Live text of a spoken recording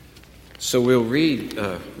So we'll read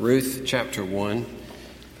Ruth chapter 1,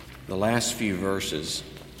 the last few verses.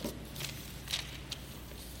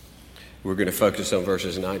 We're going to focus on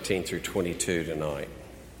verses 19 through 22 tonight.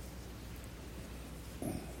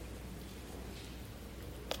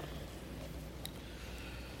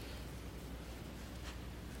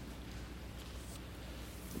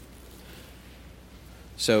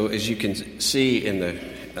 So as you can see in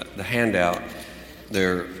the handout,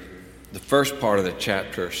 the first part of the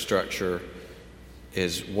chapter structure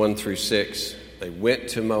is 1 through 6. They went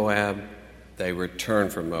to Moab, they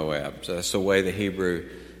returned from Moab. So that's the way the Hebrew,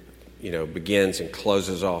 begins and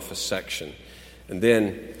closes off a section. And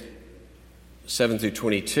then 7 through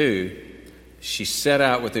 22, she set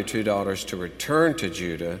out with her two daughters to return to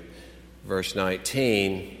Judah. Verse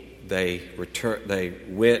 19, they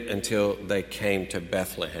went until they came to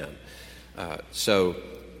Bethlehem. So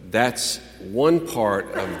that's one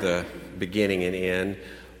part of the beginning and end,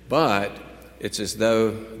 but it's as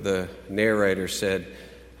though the narrator said,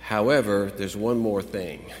 however, there's one more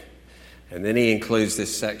thing. And then he includes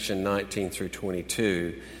this section 19 through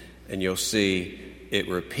 22, and you'll see it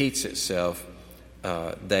repeats itself.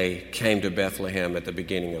 They came to Bethlehem at the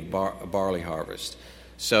beginning of barley harvest.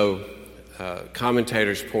 So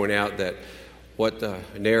commentators point out that what the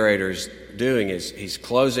narrator's doing is he's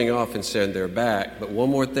closing off and saying they're back, but one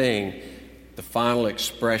more thing, the final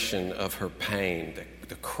expression of her pain,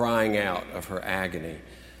 the crying out of her agony.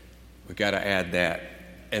 We've got to add that.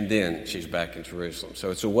 And then she's back in Jerusalem.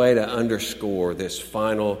 So it's a way to underscore this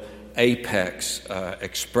final apex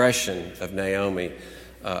expression of Naomi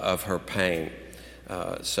of her pain.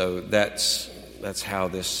 So that's how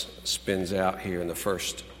this spins out here in the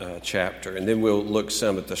first chapter. And then we'll look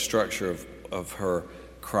some at the structure of her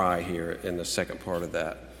cry here in the second part of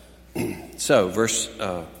that. So verse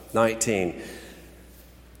 19.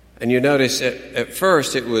 And you notice at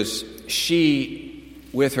first it was she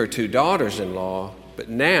with her two daughters-in-law, but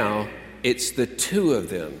now it's the two of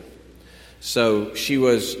them. So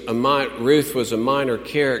Ruth was a minor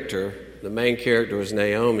character. The main character was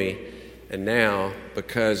Naomi. And now,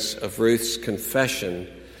 because of Ruth's confession,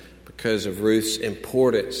 because of Ruth's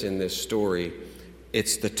importance in this story,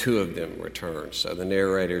 it's the two of them return. So the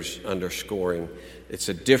narrator's underscoring it's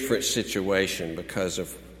a different situation because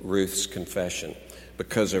of Ruth's confession,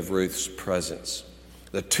 because of Ruth's presence.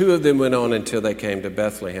 The two of them went on until they came to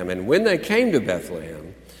Bethlehem. And when they came to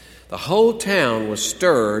Bethlehem, the whole town was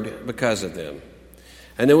stirred because of them.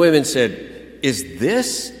 And the women said, "Is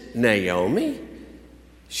this Naomi?"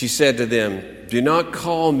 She said to them, "Do not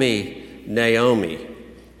call me Naomi,"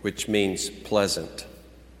 which means pleasant.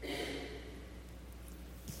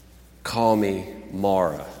 "Call me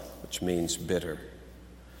Mara," which means bitter.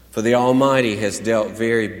 For the Almighty has dealt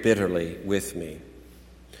very bitterly with me.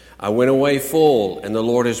 I went away full, and the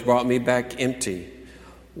Lord has brought me back empty.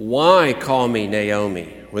 Why call me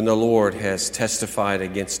Naomi when the Lord has testified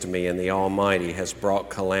against me and the Almighty has brought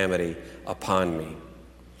calamity upon me?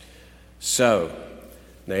 So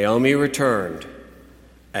Naomi returned,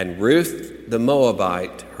 and Ruth the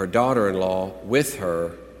Moabite, her daughter-in-law, with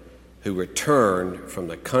her, who returned from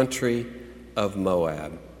the country of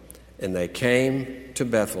Moab. And they came to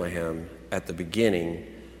Bethlehem at the beginning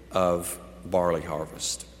of barley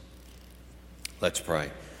harvest. Let's pray.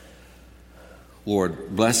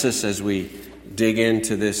 Lord, bless us as we dig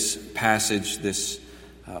into this passage, this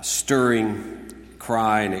stirring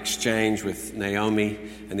cry and exchange with Naomi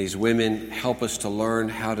and these women. Help us to learn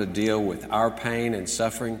how to deal with our pain and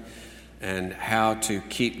suffering and how to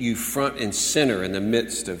keep you front and center in the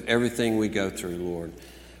midst of everything we go through, Lord.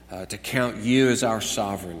 To count you as our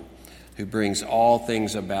sovereign who brings all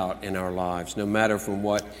things about in our lives, no matter from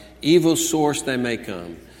what evil source they may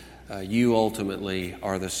come. You ultimately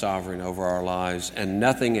are the sovereign over our lives, and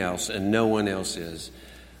nothing else and no one else is.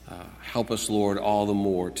 Help us, Lord, all the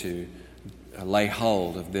more to lay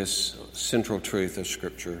hold of this central truth of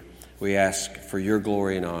Scripture. We ask for your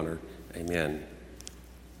glory and honor. Amen.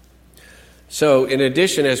 So, in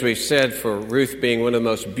addition, as we've said, for Ruth being one of the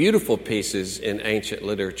most beautiful pieces in ancient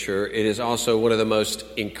literature, it is also one of the most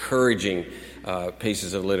encouraging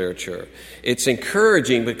pieces of literature. It's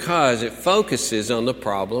encouraging because it focuses on the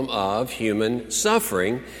problem of human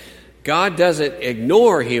suffering. God doesn't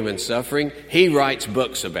ignore human suffering. He writes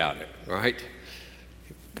books about it, right?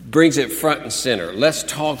 Brings it front and center. Let's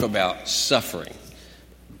talk about suffering.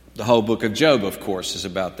 The whole book of Job, of course, is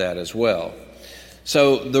about that as well.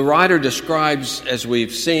 So the writer describes, as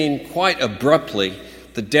we've seen quite abruptly,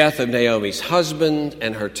 the death of Naomi's husband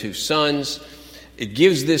and her two sons. It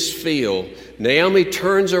gives this feel. Naomi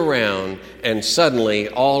turns around and suddenly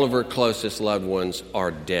all of her closest loved ones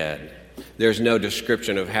are dead. There's no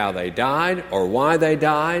description of how they died or why they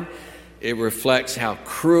died. It reflects how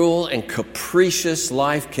cruel and capricious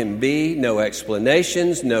life can be. No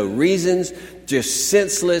explanations, no reasons, just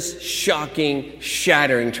senseless, shocking,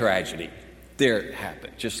 shattering tragedy. There it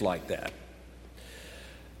happened, just like that.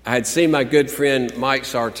 I had seen my good friend Mike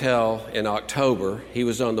Sartell in October. He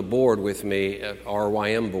was on the board with me at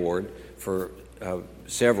RYM board for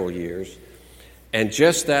several years. And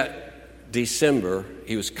just that December,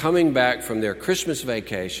 he was coming back from their Christmas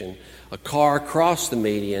vacation. A car crossed the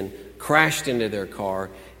median, crashed into their car.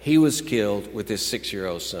 He was killed with his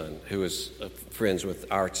 6-year-old son, who was friends with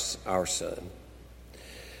our son.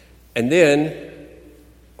 And then,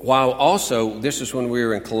 while also, this is when we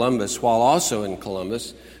were in Columbus, while also in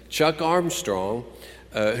Columbus, Chuck Armstrong,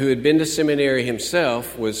 who had been to seminary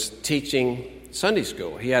himself, was teaching Sunday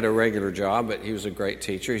school. He had a regular job, but he was a great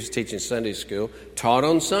teacher. He was teaching Sunday school, taught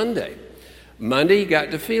on Sunday. Monday, he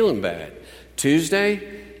got to feeling bad.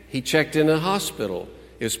 Tuesday, he checked in the hospital.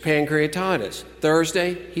 It was pancreatitis.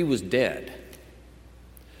 Thursday, he was dead.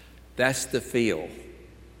 That's the feel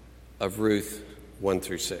of Ruth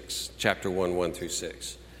 1-6, chapter 1,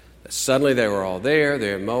 1-6. Suddenly they were all there,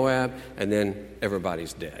 they're in Moab, and then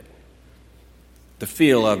everybody's dead. The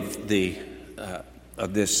feel of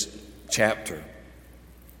this chapter.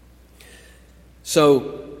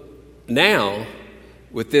 So now,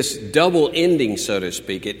 with this double ending, so to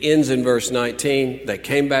speak, it ends in verse 19. They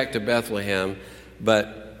came back to Bethlehem,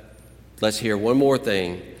 but let's hear one more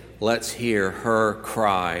thing. Let's hear her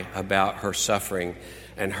cry about her suffering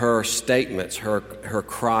and her statements, her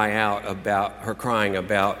crying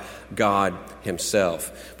about God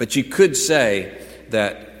himself. But you could say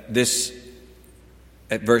that this,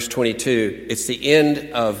 at verse 22, it's the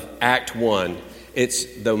end of Act 1. It's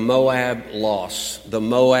the Moab loss, the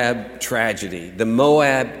Moab tragedy, the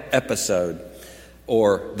Moab episode,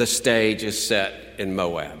 or the stage is set in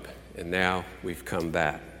Moab. And now we've come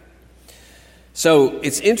back. So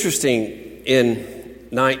it's interesting in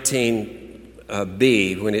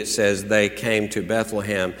 19b when it says they came to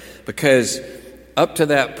Bethlehem, because up to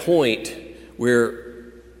that point, where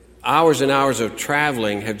hours and hours of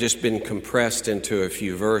traveling have just been compressed into a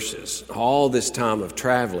few verses. All this time of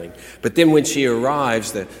traveling. But then when she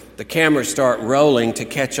arrives, the cameras start rolling to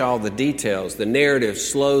catch all the details. The narrative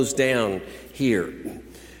slows down here.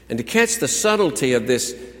 And to catch the subtlety of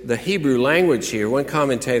this, the Hebrew language here, one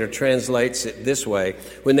commentator translates it this way.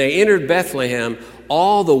 When they entered Bethlehem,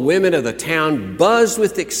 all the women of the town buzzed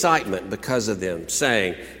with excitement because of them,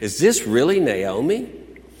 saying, "Is this really Naomi?"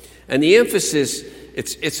 And the emphasis,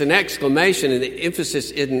 it's an exclamation, and the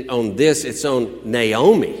emphasis isn't on this, it's on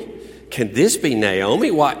Naomi. Can this be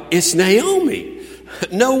Naomi? Why, it's Naomi.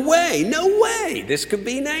 No way, this could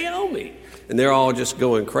be Naomi. And they're all just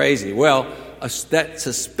going crazy. Well, that's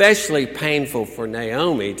especially painful for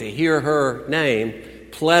Naomi to hear her name,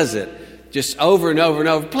 Pleasant, just over and over and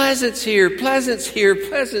over. Pleasant's here, Pleasant's here,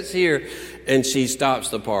 Pleasant's here. And she stops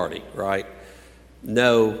the party, right?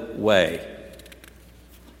 No way.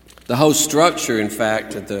 The whole structure, in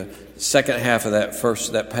fact, at the second half of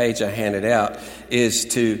that page I handed out, is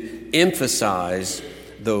to emphasize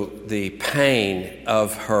the pain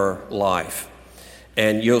of her life.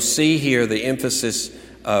 And you'll see here the emphasis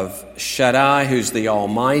of Shaddai, who's the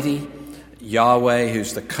Almighty, Yahweh,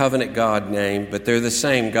 who's the covenant God name, but they're the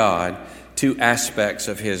same God, two aspects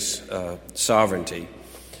of his sovereignty.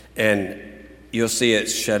 And you'll see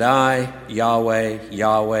it's Shaddai, Yahweh,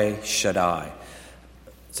 Yahweh, Shaddai.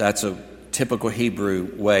 So that's a typical Hebrew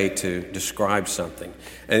way to describe something.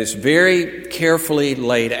 And it's very carefully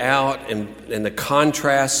laid out, and the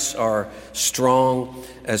contrasts are strong,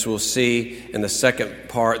 as we'll see in the second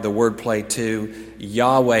part, the wordplay 2.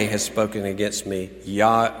 Yahweh has spoken against me.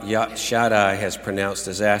 Shaddai has pronounced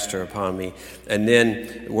disaster upon me. And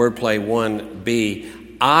then wordplay 1b,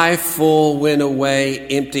 I full went away,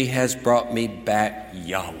 empty has brought me back,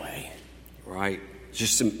 Yahweh. Right?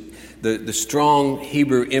 Just the strong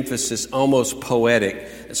Hebrew emphasis, almost poetic.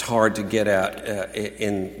 It's hard to get out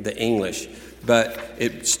in the English. But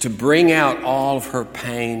it's to bring out all of her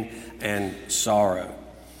pain and sorrow.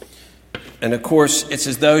 And of course, it's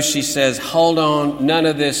as though she says, hold on, none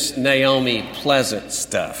of this Naomi pleasant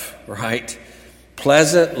stuff, right?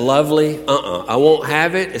 Pleasant, lovely, I won't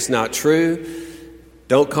have it. It's not true.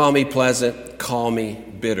 Don't call me pleasant, call me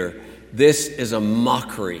bitter. This is a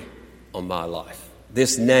mockery on my life.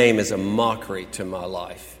 This name is a mockery to my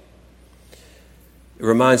life. It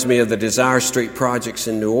reminds me of the Desire Street projects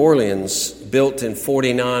in New Orleans, built in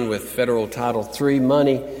 49 with federal Title III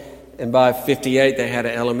money. And by 58, they had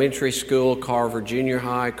an elementary school, Carver Junior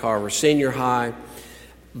High, Carver Senior High.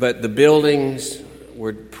 But the buildings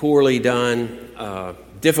were poorly done,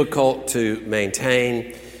 difficult to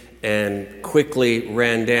maintain, and quickly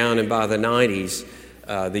ran down. And by the 90s,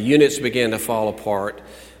 the units began to fall apart,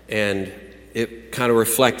 and it kind of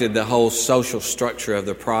reflected the whole social structure of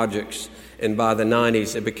the projects. And by the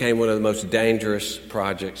 90s, it became one of the most dangerous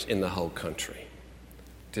projects in the whole country.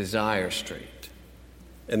 Desire Street.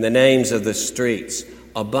 And the names of the streets: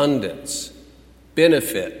 Abundance,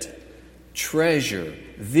 Benefit, Treasure,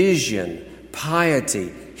 Vision,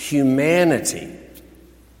 Piety, Humanity.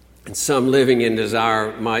 And some living in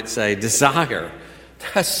desire might say, desire.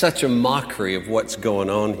 That's such a mockery of what's going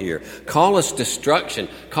on here. Call us destruction.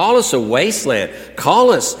 Call us a wasteland.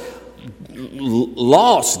 Call us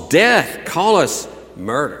loss, death. Call us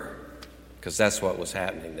murder. Because that's what was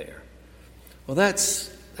happening there. Well, that's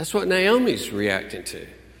what Naomi's reacting to.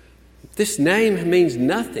 This name means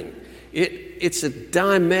nothing. It's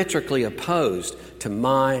diametrically opposed to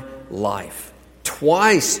my life.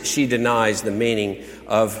 Twice she denies the meaning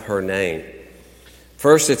of her name.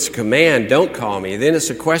 First, it's a command, don't call me. Then it's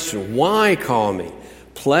a question, why call me?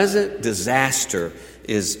 Pleasant Disaster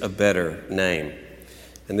is a better name.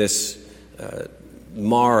 And this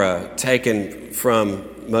Mara, taken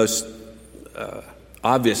from most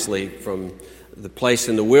obviously from the place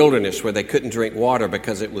in the wilderness where they couldn't drink water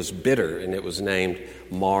because it was bitter, and it was named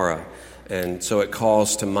Mara. And so it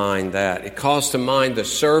calls to mind that. It calls to mind the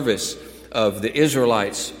service of the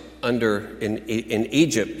Israelites in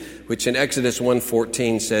Egypt, which in Exodus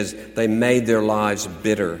 1:14 says they made their lives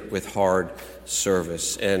bitter with hard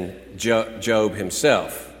service. And Job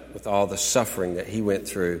himself, with all the suffering that he went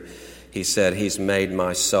through, he said, he's made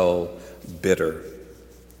my soul bitter.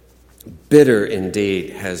 Bitter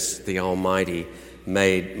indeed has the Almighty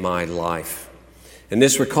made my life. And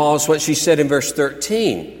this recalls what she said in verse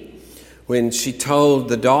 13 when she told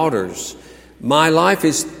the daughters, my life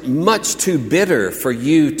is much too bitter for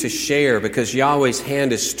you to share because Yahweh's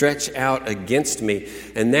hand is stretched out against me.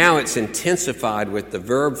 And now it's intensified with the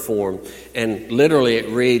verb form. And literally it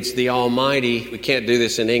reads, the Almighty, we can't do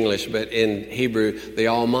this in English, but in Hebrew, the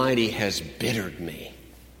Almighty has bittered me.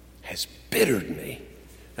 Has bittered me.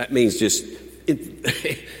 That means just,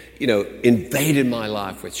 invaded my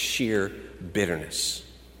life with sheer bitterness.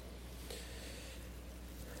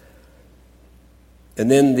 And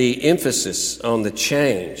then the emphasis on the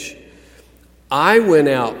change. I went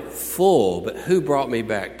out full, but who brought me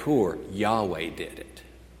back poor? Yahweh did it.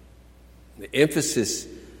 The emphasis,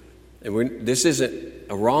 and this isn't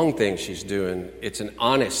a wrong thing she's doing, it's an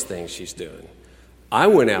honest thing she's doing. I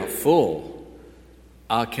went out full,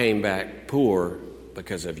 I came back poor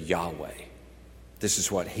because of Yahweh. This is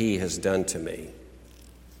what He has done to me.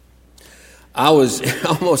 I was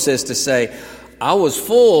almost as to say, I was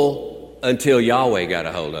full until Yahweh got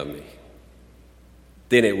a hold of me.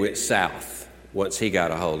 Then it went south once He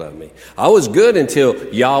got a hold of me. I was good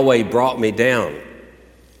until Yahweh brought me down.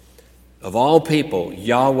 Of all people,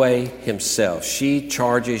 Yahweh Himself. She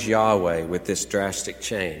charges Yahweh with this drastic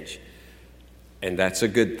change. And that's a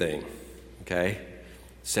good thing. Okay?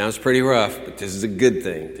 Sounds pretty rough, but this is a good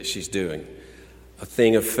thing that she's doing. A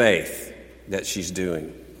thing of faith that she's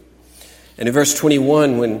doing. And in verse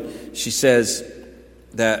 21, when she says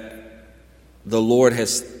that the Lord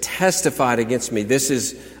has testified against me, this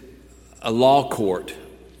is a law court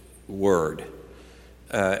word.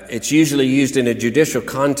 It's usually used in a judicial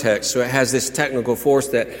context, so it has this technical force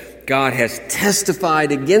that God has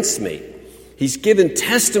testified against me. He's given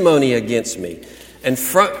testimony against me. And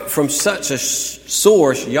from such a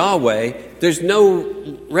source, Yahweh, there's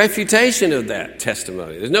no refutation of that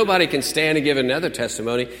testimony. There's nobody can stand and give another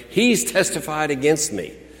testimony. He's testified against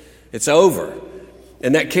me. It's over.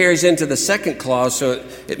 And that carries into the second clause, so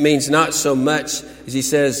it means not so much as he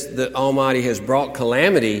says the Almighty has brought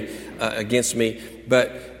calamity against me,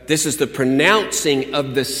 but this is the pronouncing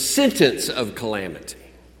of the sentence of calamity.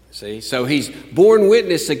 See? So He's borne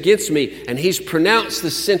witness against me, and He's pronounced the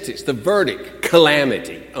sentence, the verdict,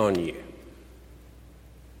 calamity on you.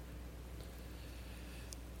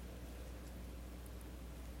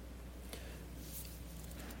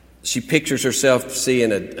 She pictures herself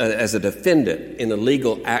as a defendant in a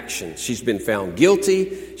legal action. She's been found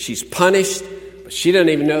guilty. She's punished, but she doesn't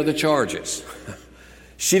even know the charges.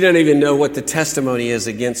 She doesn't even know what the testimony is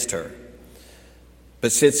against her.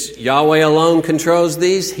 But since Yahweh alone controls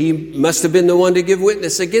these, He must have been the one to give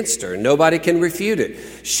witness against her. Nobody can refute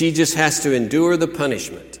it. She just has to endure the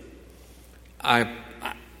punishment.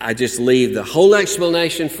 I just leave the whole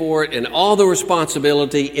explanation for it and all the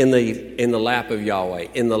responsibility in the lap of Yahweh,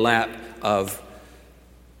 in the lap of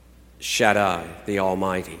Shaddai, the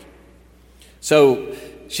Almighty. So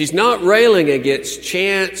She's not railing against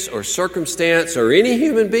chance or circumstance or any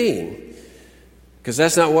human being, because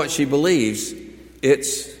that's not what she believes.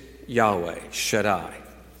 It's Yahweh, Shaddai.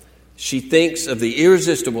 She thinks of the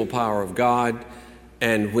irresistible power of God,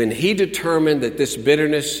 and when he determined that this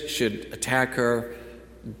bitterness should attack her,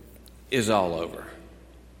 is all over.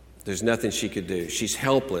 There's nothing she could do. She's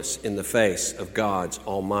helpless in the face of God's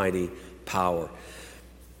almighty power.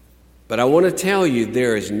 But I want to tell you,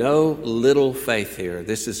 there is no little faith here.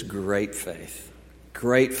 This is great faith.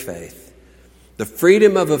 Great faith. The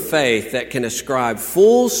freedom of a faith that can ascribe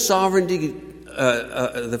full sovereignty,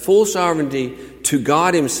 the full sovereignty to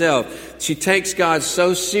God himself. She takes God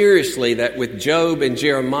so seriously that with Job and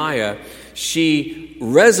Jeremiah, she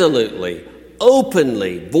resolutely,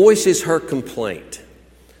 openly voices her complaint.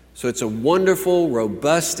 So it's a wonderful,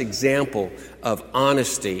 robust example of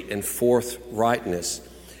honesty and forthrightness.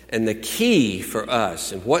 And the key for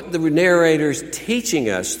us, and what the narrator is teaching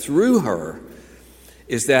us through her,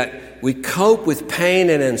 is that we cope with pain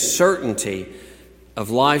and uncertainty of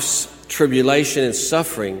life's tribulation and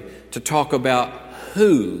suffering to talk about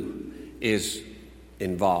who is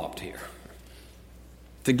involved here.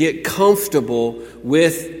 To get comfortable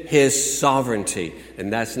with his sovereignty.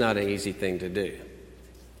 And that's not an easy thing to do.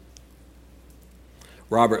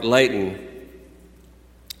 Robert Leighton,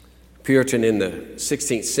 Puritan in the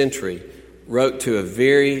 16th century, wrote to a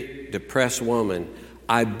very depressed woman,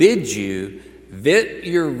 "I bid you vent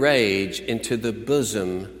your rage into the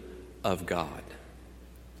bosom of God."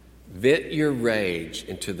 Vent your rage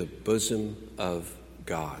into the bosom of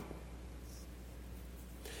God.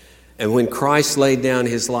 And when Christ laid down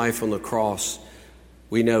his life on the cross,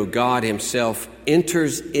 we know God himself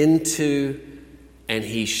enters into and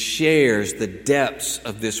he shares the depths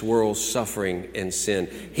of this world's suffering and sin.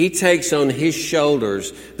 He takes on his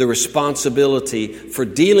shoulders the responsibility for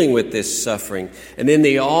dealing with this suffering. And in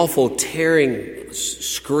the awful tearing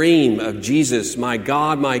scream of Jesus, my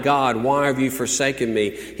God, why have you forsaken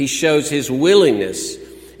me?" He shows his willingness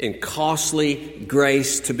in costly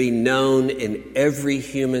grace to be known in every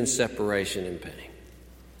human separation and pain.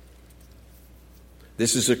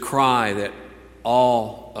 This is a cry that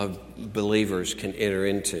all of believers can enter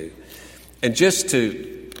into. And just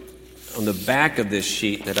on the back of this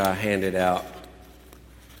sheet that I handed out,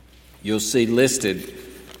 you'll see listed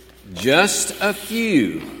just a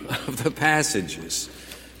few of the passages.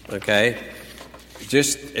 Okay?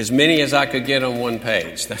 Just as many as I could get on one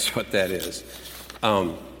page. That's what that is.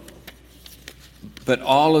 But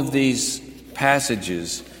all of these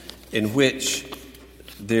passages in which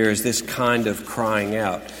there's this kind of crying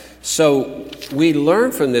out. So we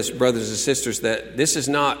learn from this, brothers and sisters, that this is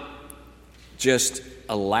not just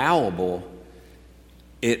allowable,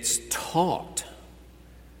 it's taught.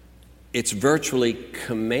 It's virtually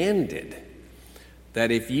commanded.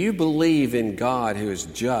 That if you believe in God who is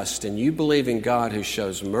just, and you believe in God who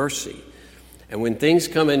shows mercy, and when things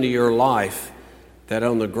come into your life that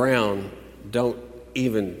on the ground don't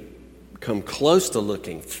even come close to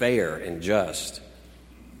looking fair and just,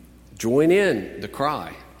 join in the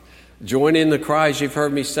cry. Join in the cries you've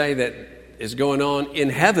heard me say that is going on in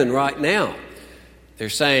heaven right now. They're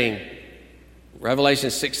saying, Revelation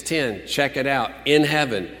 6:10, check it out, in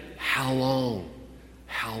heaven, how long?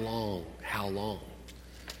 How long? How long?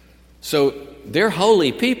 So they're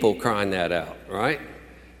holy people crying that out, right?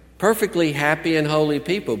 Perfectly happy and holy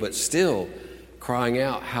people, but still crying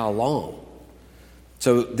out, how long?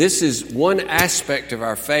 So this is one aspect of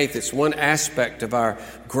our faith. It's one aspect of our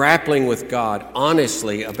grappling with God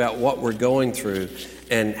honestly about what we're going through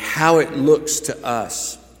and how it looks to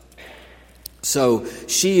us. So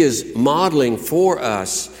she is modeling for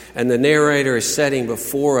us, and the narrator is setting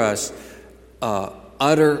before us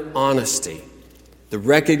utter honesty, the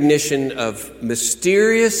recognition of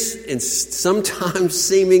mysterious and sometimes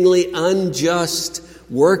seemingly unjust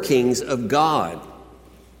workings of God.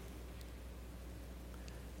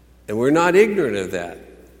 And we're not ignorant of that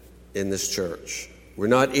in this church. We're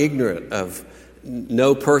not ignorant of,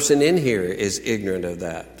 no person in here is ignorant of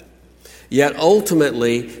that. Yet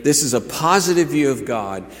ultimately, this is a positive view of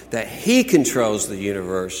God, that he controls the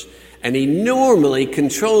universe, and he normally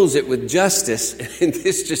controls it with justice, and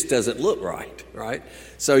this just doesn't look right, right?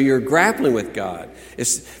 So you're grappling with God.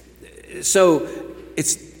 It's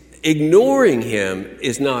ignoring him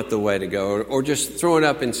is not the way to go, or just throwing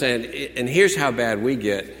up and saying, and here's how bad we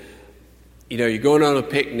get. You know, you're going on a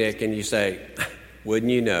picnic and you say,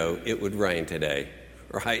 wouldn't you know, it would rain today,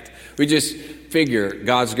 right? We just figure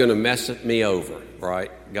God's going to mess me over,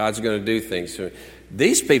 right? God's going to do things to me.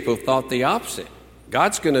 These people thought the opposite.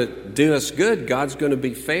 God's going to do us good. God's going to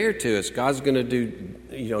be fair to us. God's going to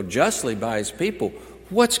do, justly by his people.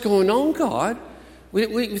 What's going on, God?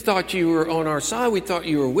 We thought you were on our side. We thought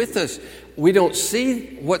you were with us. We don't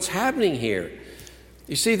see what's happening here.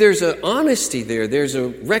 You see, there's an honesty there. There's a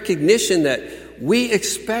recognition that we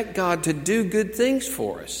expect God to do good things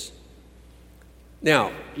for us.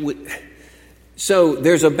 Now, so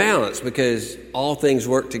there's a balance because all things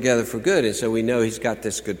work together for good. And so we know He's got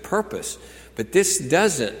this good purpose. But this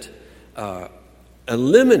doesn't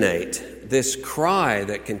eliminate this cry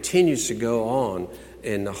that continues to go on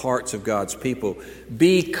in the hearts of God's people.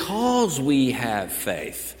 Because we have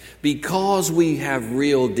faith, because we have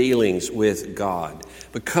real dealings with God,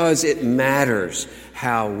 because it matters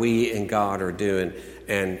how we and God are doing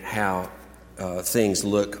and how things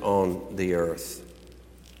look on the earth.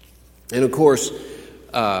 And of course,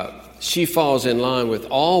 she falls in line with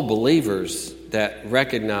all believers that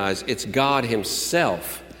recognize it's God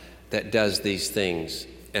Himself that does these things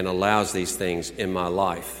and allows these things in my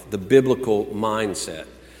life. The biblical mindset.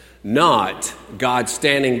 Not God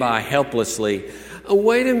standing by helplessly. Oh,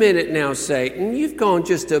 wait a minute now, Satan. You've gone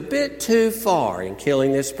just a bit too far in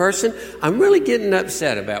killing this person. I'm really getting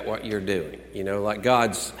upset about what you're doing. You know, like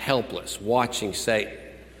God's helpless, watching Satan.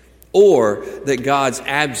 Or that God's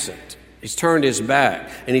absent. He's turned His back.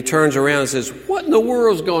 And He turns around and says, what in the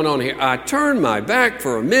world's going on here? I turned my back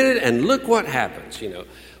for a minute and look what happens, you know.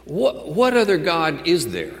 What other God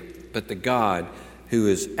is there but the God who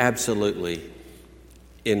is absolutely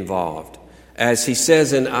involved? As He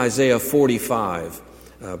says in Isaiah 45,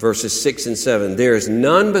 verses 6 and 7, there is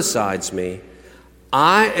none besides me.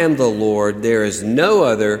 I am the Lord. There is no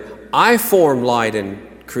other. I form light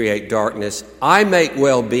and create darkness. I make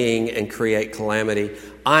well-being and create calamity.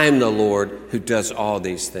 I am the Lord who does all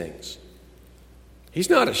these things. He's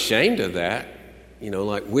not ashamed of that, you know,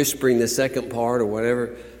 like whispering the second part or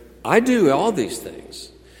whatever. I do all these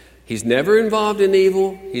things. He's never involved in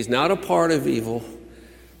evil. He's not a part of evil.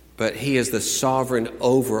 But He is the sovereign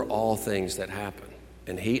over all things that happen.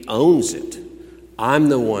 And He owns it. I'm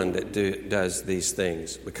the one that does these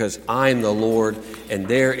things because I'm the Lord and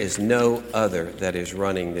there is no other that is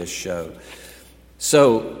running this show.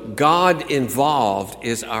 So God involved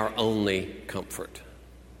is our only comfort.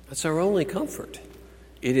 That's our only comfort.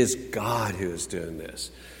 It is God who is doing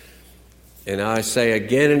this. And I say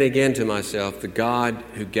again and again to myself, the God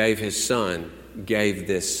who gave His Son gave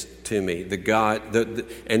this to me. The God,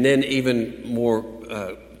 and then even more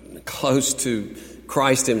close to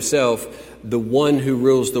Christ Himself, the one who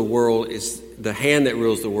rules the world is the hand that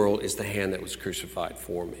rules the world is the hand that was crucified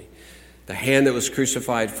for me. The hand that was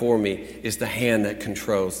crucified for me is the hand that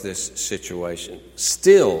controls this situation.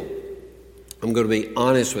 Still, I'm going to be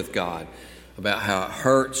honest with God about how it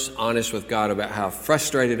hurts, honest with God about how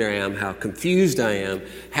frustrated I am, how confused I am,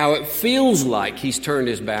 how it feels like He's turned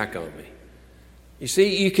His back on me. You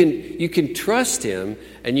see, you can trust Him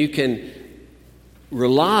and you can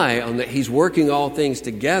rely on that He's working all things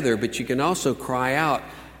together, but you can also cry out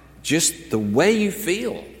just the way you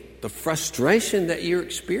feel, the frustration that you're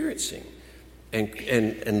experiencing,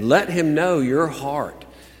 and let Him know your heart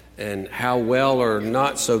and how well or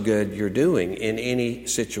not so good you're doing in any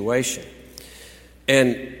situation.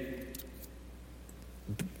 And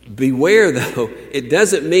beware, though, it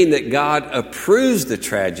doesn't mean that God approves the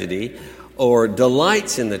tragedy or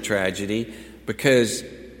delights in the tragedy, because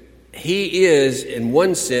He is, in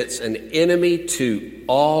one sense, an enemy to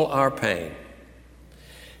all our pain.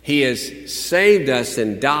 He has saved us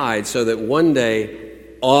and died so that one day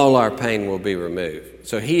all our pain will be removed.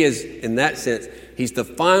 So He is, in that sense, He's the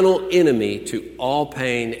final enemy to all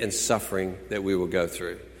pain and suffering that we will go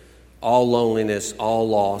through. All loneliness, all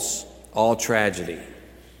loss, all tragedy.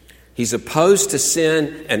 He's opposed to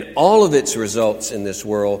sin and all of its results in this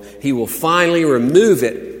world. He will finally remove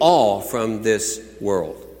it all from this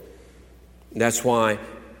world. That's why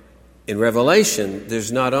in Revelation,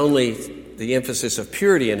 there's not only the emphasis of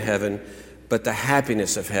purity in heaven, but the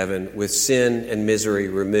happiness of heaven with sin and misery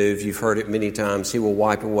removed. You've heard it many times. He will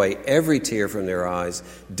wipe away every tear from their eyes.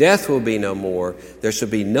 Death will be no more. There shall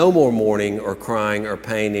be no more mourning or crying or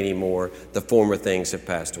pain anymore. The former things have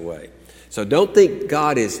passed away. So don't think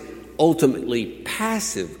God is ultimately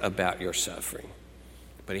passive about your suffering.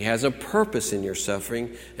 But He has a purpose in your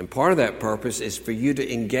suffering, and part of that purpose is for you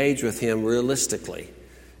to engage with Him realistically.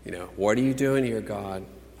 You know, what are you doing here, God?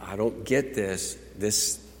 I don't get this.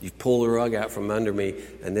 You pull the rug out from under me,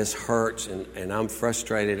 and this hurts, and I'm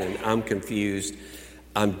frustrated, and I'm confused.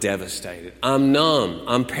 I'm devastated. I'm numb.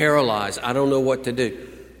 I'm paralyzed. I don't know what to do.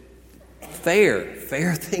 Fair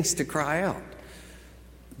things to cry out.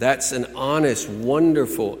 That's an honest,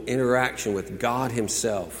 wonderful interaction with God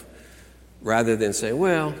Himself, rather than say,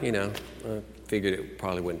 well, you know, I figured it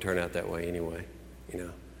probably wouldn't turn out that way anyway.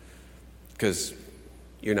 because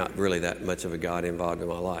you're not really that much of a God involved in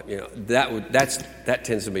my life. That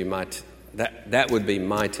tends to be that would be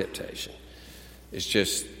my temptation. It's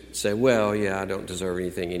just say, well, yeah, I don't deserve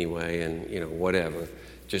anything anyway, and whatever.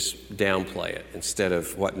 Just downplay it instead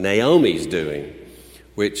of what Naomi's doing,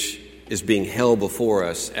 which is being held before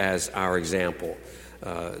us as our example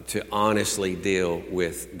to honestly deal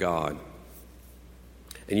with God.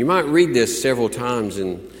 And you might read this several times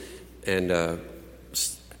and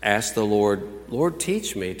ask the Lord,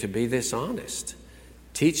 teach me to be this honest.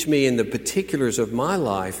 Teach me in the particulars of my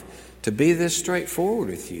life to be this straightforward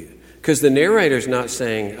with you. Because the narrator's not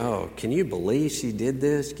saying, oh, can you believe she did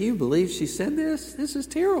this? Can you believe she said this? This is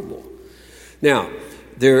terrible. Now,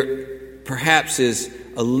 there perhaps is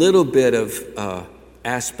a little bit of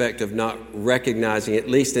aspect of not recognizing, at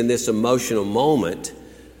least in this emotional moment,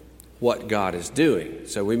 what God is doing.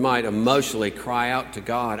 So we might emotionally cry out to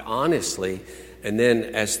God honestly, and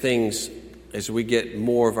then as we get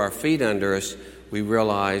more of our feet under us, we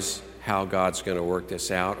realize how God's going to work this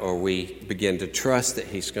out, or we begin to trust that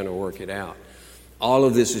He's going to work it out. All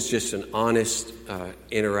of this is just an honest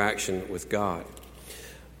interaction with God.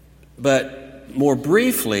 But more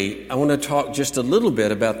briefly, I want to talk just a little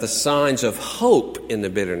bit about the signs of hope in the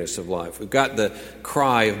bitterness of life. We've got the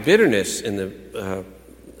cry of bitterness in the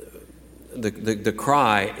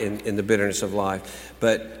cry in the bitterness of life.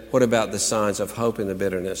 But what about the signs of hope in the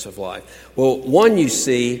bitterness of life? Well, one you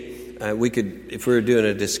see, we could, if we were doing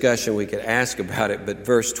a discussion, we could ask about it. But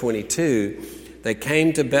verse 22, they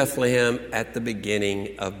came to Bethlehem at the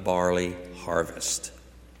beginning of barley harvest.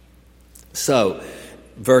 So,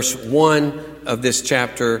 verse 1 of this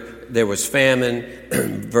chapter, there was famine.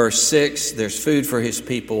 Verse 6, there's food for his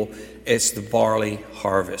people. It's the barley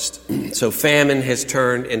harvest. So famine has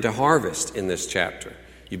turned into harvest in this chapter.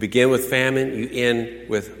 You begin with famine, you end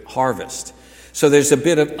with harvest. So there's a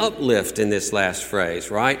bit of uplift in this last phrase,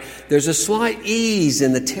 right? There's a slight ease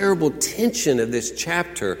in the terrible tension of this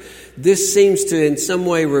chapter. This seems to in some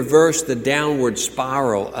way reverse the downward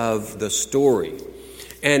spiral of the story.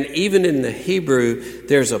 And even in the Hebrew,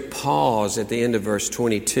 there's a pause at the end of verse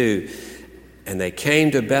 22. And they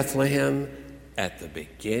came to Bethlehem at the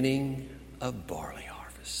beginning of barley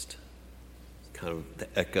harvest. Kind of the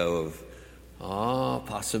echo of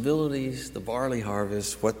possibilities, the barley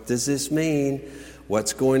harvest. What does this mean?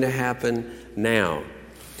 What's going to happen now?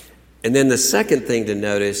 And then the second thing to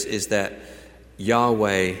notice is that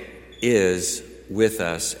Yahweh is with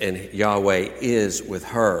us and Yahweh is with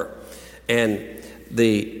her. And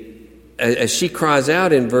as she cries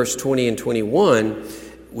out in verse 20 and 21,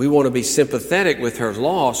 we want to be sympathetic with her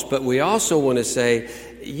loss, but we also want to say,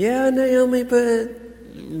 yeah, Naomi, but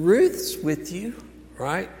Ruth's with you,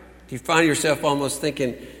 right? You find yourself almost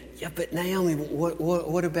thinking, yeah, but Naomi,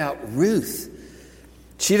 what about Ruth?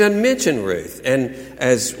 She doesn't mention Ruth. And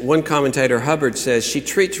as one commentator, Hubbard, says, she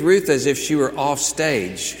treats Ruth as if she were off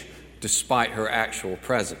stage despite her actual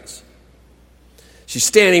presence. She's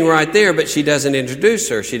standing right there, but she doesn't introduce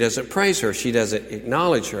her. She doesn't praise her. She doesn't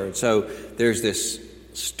acknowledge her. And so there's this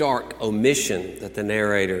stark omission that the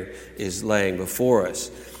narrator is laying before us.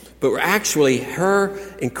 But actually, her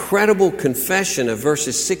incredible confession of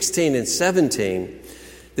verses 16 and 17,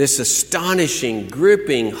 this astonishing,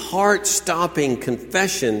 gripping, heart-stopping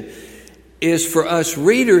confession is for us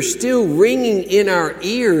readers still ringing in our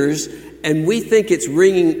ears, and we think it's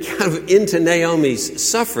ringing kind of into Naomi's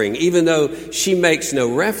suffering, even though she makes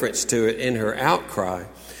no reference to it in her outcry.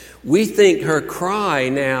 We think her cry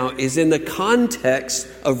now is in the context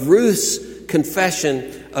of Ruth's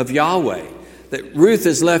confession of Yahweh. That Ruth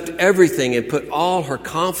has left everything and put all her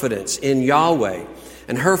confidence in Yahweh.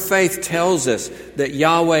 And her faith tells us that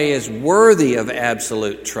Yahweh is worthy of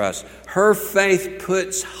absolute trust. Her faith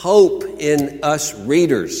puts hope in us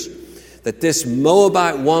readers. That this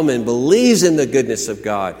Moabite woman believes in the goodness of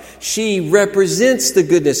God. She represents the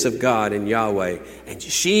goodness of God in Yahweh. And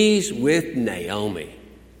she's with Naomi.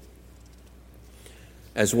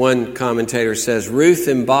 As one commentator says, Ruth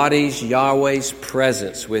embodies Yahweh's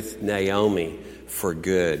presence with Naomi for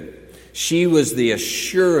good. She was the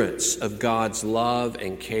assurance of God's love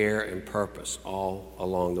and care and purpose all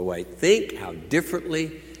along the way. Think how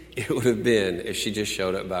differently it would have been if she just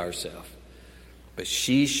showed up by herself. But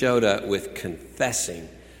she showed up with confessing,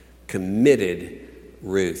 committed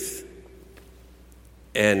Ruth.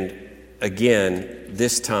 And again,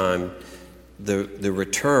 this time, the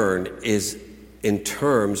return is in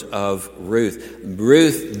terms of Ruth.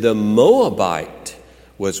 Ruth, the Moabite,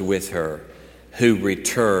 was with her, who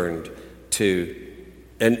returned to,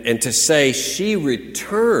 and to say she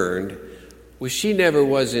returned, well, she never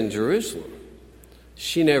was in Jerusalem.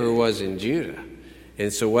 She never was in Judah. And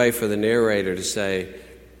it's a way for the narrator to say,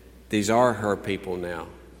 these are her people now.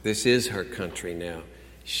 This is her country now.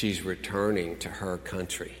 She's returning to her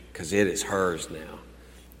country because it is hers now.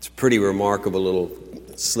 It's a pretty remarkable little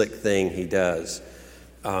slick thing he does.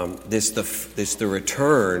 This the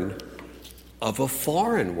return of a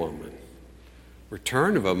foreign woman.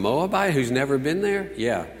 Return of a Moabite who's never been there?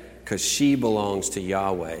 Yeah, because she belongs to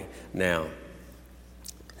Yahweh now.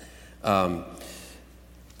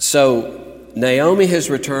 So Naomi has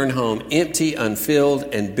returned home empty, unfilled,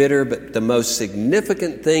 and bitter. But the most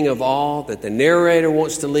significant thing of all that the narrator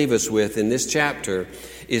wants to leave us with in this chapter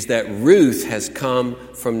is that Ruth has come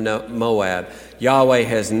from Moab. Yahweh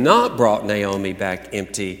has not brought Naomi back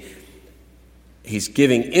empty. He's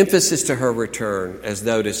giving emphasis to her return as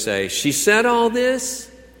though to say, she said all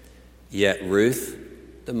this, yet Ruth,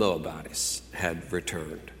 the Moabitess, had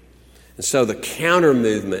returned. And so the counter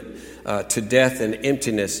movement to death and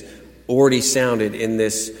emptiness already sounded in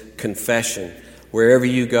this confession. Wherever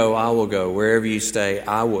you go, I will go. Wherever you stay,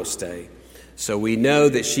 I will stay. So we know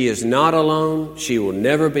that she is not alone. She will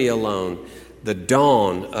never be alone. The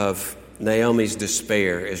dawn of Naomi's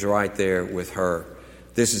despair is right there with her.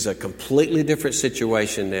 This is a completely different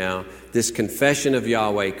situation now. This confession of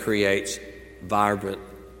Yahweh creates vibrant,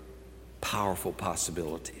 powerful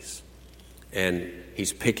possibilities. And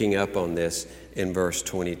he's picking up on this in verse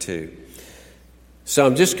 22. So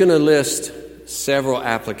I'm just going to list several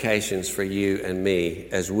applications for you and me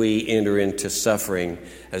as we enter into suffering,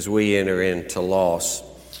 as we enter into loss.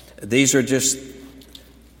 These are just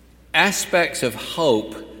aspects of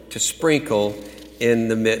hope to sprinkle in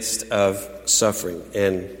the midst of suffering,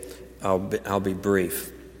 and I'll be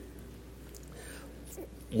brief.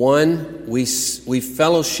 One, we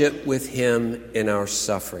fellowship with him in our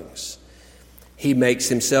sufferings. He makes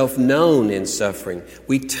himself known in suffering.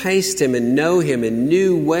 We taste him and know him in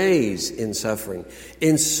new ways in suffering.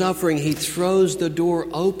 In suffering, he throws the door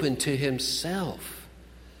open to himself.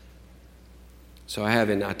 So I have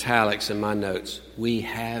in italics in my notes, we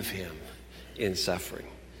have him in suffering.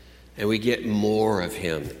 And we get more of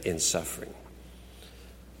him in suffering.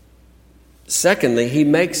 Secondly, he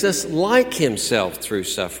makes us like himself through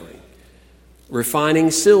suffering.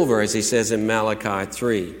 Refining silver, as he says in Malachi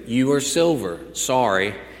 3. You are silver.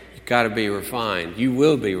 Sorry, you've got to be refined. You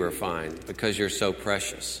will be refined because you're so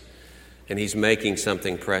precious. And he's making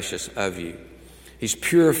something precious of you. He's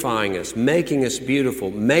purifying us, making us beautiful,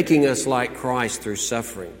 making us like Christ through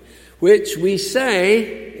suffering, which we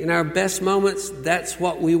say in our best moments, that's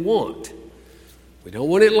what we want. We don't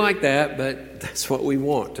want it like that, but that's what we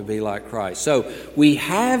want, to be like Christ. So we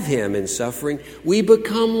have him in suffering. We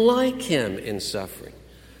become like him in suffering.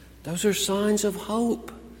 Those are signs of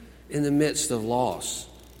hope in the midst of loss.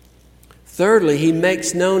 Thirdly, he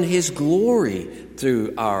makes known his glory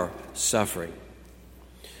through our suffering.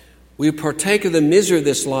 We partake of the misery of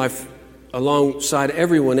this life alongside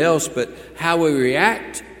everyone else, but how we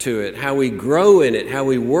react to it, how we grow in it, how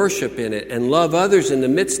we worship in it, and love others in the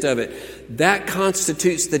midst of it, that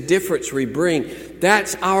constitutes the difference we bring.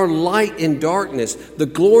 That's our light in darkness. The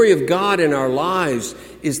glory of God in our lives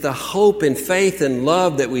is the hope and faith and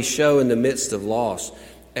love that we show in the midst of loss.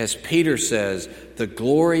 As Peter says, the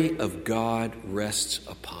glory of God rests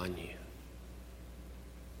upon you.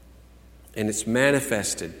 And it's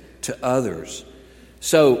manifested to others.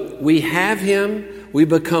 So we have him, we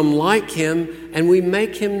become like him, and we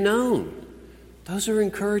make him known. Those are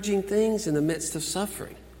encouraging things in the midst of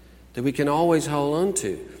suffering that we can always hold on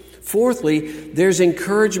to. Fourthly, there's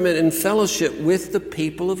encouragement and fellowship with the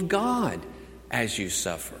people of God as you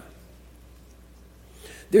suffer.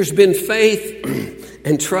 There's been faith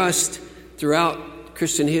and trust throughout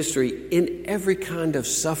Christian history in every kind of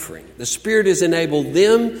suffering. The Spirit has enabled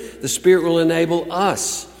them, the Spirit will enable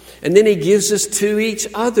us. And then he gives us to each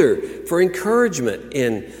other for encouragement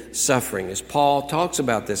in suffering. As Paul talks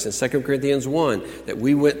about this in 2 Corinthians 1, that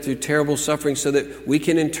we went through terrible suffering so that we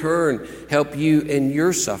can in turn help you in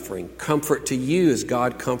your suffering. Comfort to you as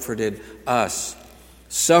God comforted us.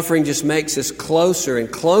 Suffering just makes us closer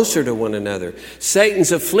and closer to one another.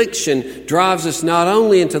 Satan's affliction drives us not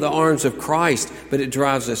only into the arms of Christ, but it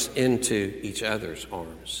drives us into each other's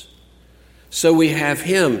arms. So we have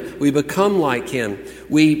him, we become like him,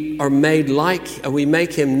 we are made like, we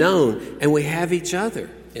make him known, and we have each other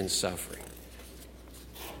in suffering.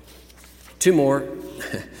 Two more.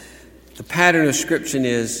 The pattern of Scripture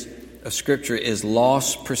is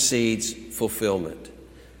loss precedes fulfillment.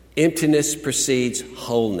 Emptiness precedes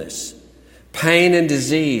wholeness. Pain and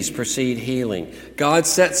disease precede healing. God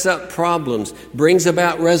sets up problems, brings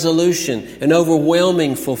about resolution and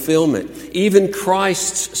overwhelming fulfillment. Even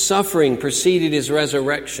Christ's suffering preceded his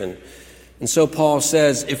resurrection. And so Paul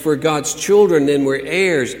says, if we're God's children, then we're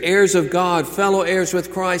heirs, heirs of God, fellow heirs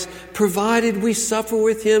with Christ, provided we suffer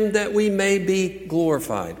with him that we may be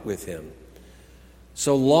glorified with him.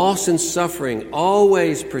 So loss and suffering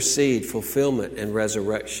always precede fulfillment and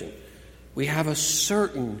resurrection. We have a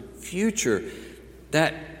certain future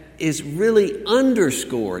that is really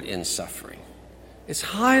underscored in suffering. It's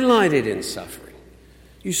highlighted in suffering.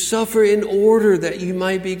 You suffer in order that you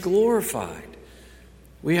may be glorified.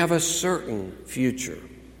 We have a certain future.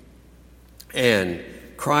 And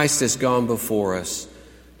Christ has gone before us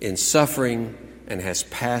in suffering and has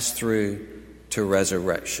passed through to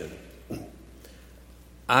resurrection.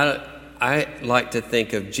 I like to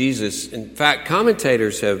think of Jesus. In fact,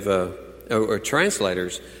 commentators have, or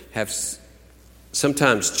translators have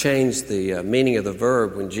sometimes changed the meaning of the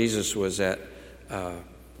verb when Jesus was at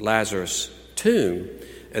Lazarus' tomb.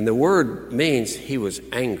 And the word means he was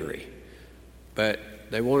angry. But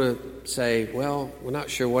they want to say, well, we're not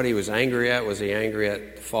sure what he was angry at. Was he angry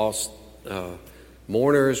at the false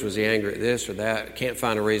mourners? Was he angry at this or that? Can't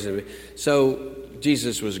find a reason. So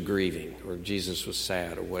Jesus was grieving, or Jesus was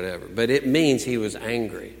sad, or whatever. But it means he was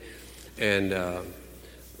angry. And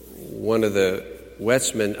one of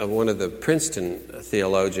the Princeton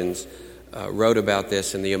theologians wrote about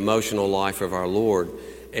this in The Emotional Life of Our Lord.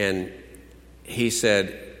 And he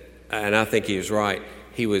said, and I think he was right,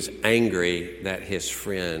 he was angry that his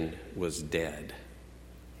friend was dead.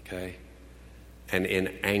 Okay? And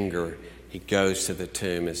in anger, he goes to the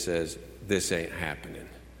tomb and says, this ain't happening.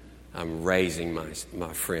 I'm raising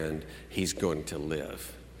my friend. He's going to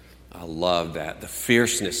live. I love that. The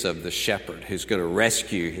fierceness of the shepherd who's going to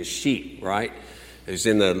rescue his sheep, right? Who's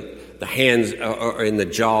in the hands or in the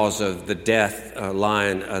jaws of the death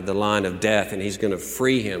lion, the lion of death, and he's going to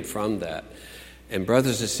free him from that. And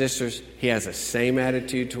brothers and sisters, he has the same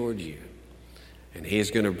attitude toward you. And he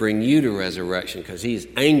is going to bring you to resurrection because he's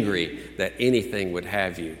angry that anything would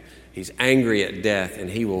have you. He's angry at death, and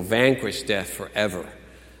he will vanquish death forever.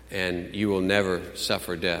 And you will never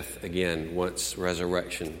suffer death again once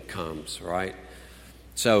resurrection comes, right?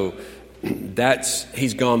 So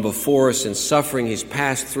he's gone before us in suffering. He's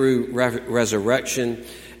passed through resurrection.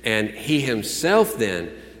 And he himself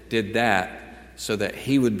then did that so that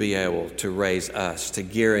he would be able to raise us, to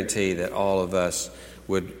guarantee that all of us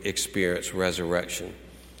would experience resurrection.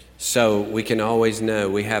 So we can always know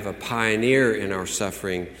we have a pioneer in our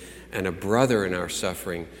suffering and a brother in our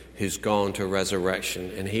suffering who's gone to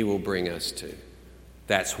resurrection, and he will bring us to.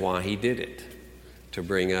 That's why he did it, to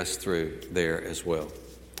bring us through there as well.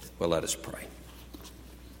 Well, let us pray.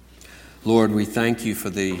 Lord, we thank you for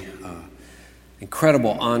the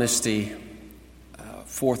incredible honesty,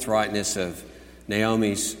 forthrightness of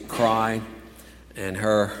Naomi's cry and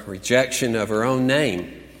her rejection of her own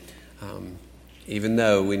name. Even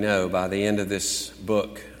though we know by the end of this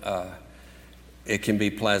book, it can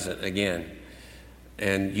be pleasant again.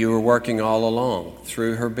 And you were working all along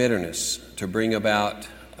through her bitterness to bring about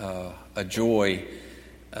a joy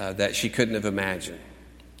that she couldn't have imagined.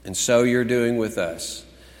 And so you're doing with us.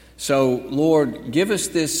 So, Lord, give us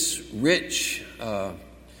this rich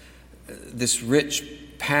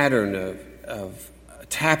pattern of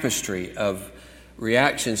tapestry of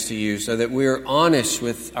reactions to you so that we're honest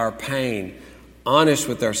with our pain, honest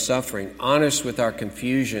with our suffering, honest with our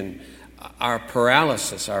confusion, our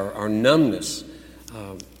paralysis, our numbness.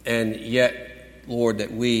 And yet, Lord,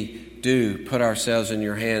 that we do put ourselves in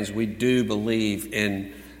your hands. We do believe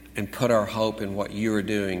in and put our hope in what you are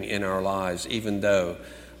doing in our lives, even though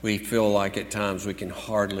we feel like at times we can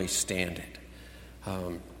hardly stand it.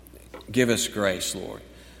 Give us grace, Lord,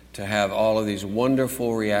 to have all of these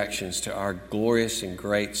wonderful reactions to our glorious and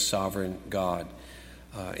great sovereign God.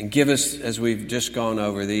 And give us, as we've just gone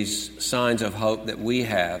over, these signs of hope that we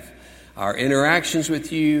have. Our interactions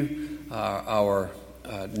with you, our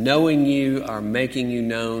knowing you, our making you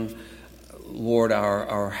known, Lord,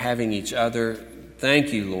 our having each other.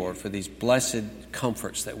 Thank you, Lord, for these blessed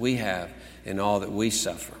comforts that we have in all that we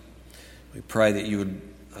suffer. We pray that you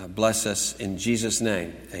would bless us in Jesus'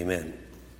 name. Amen.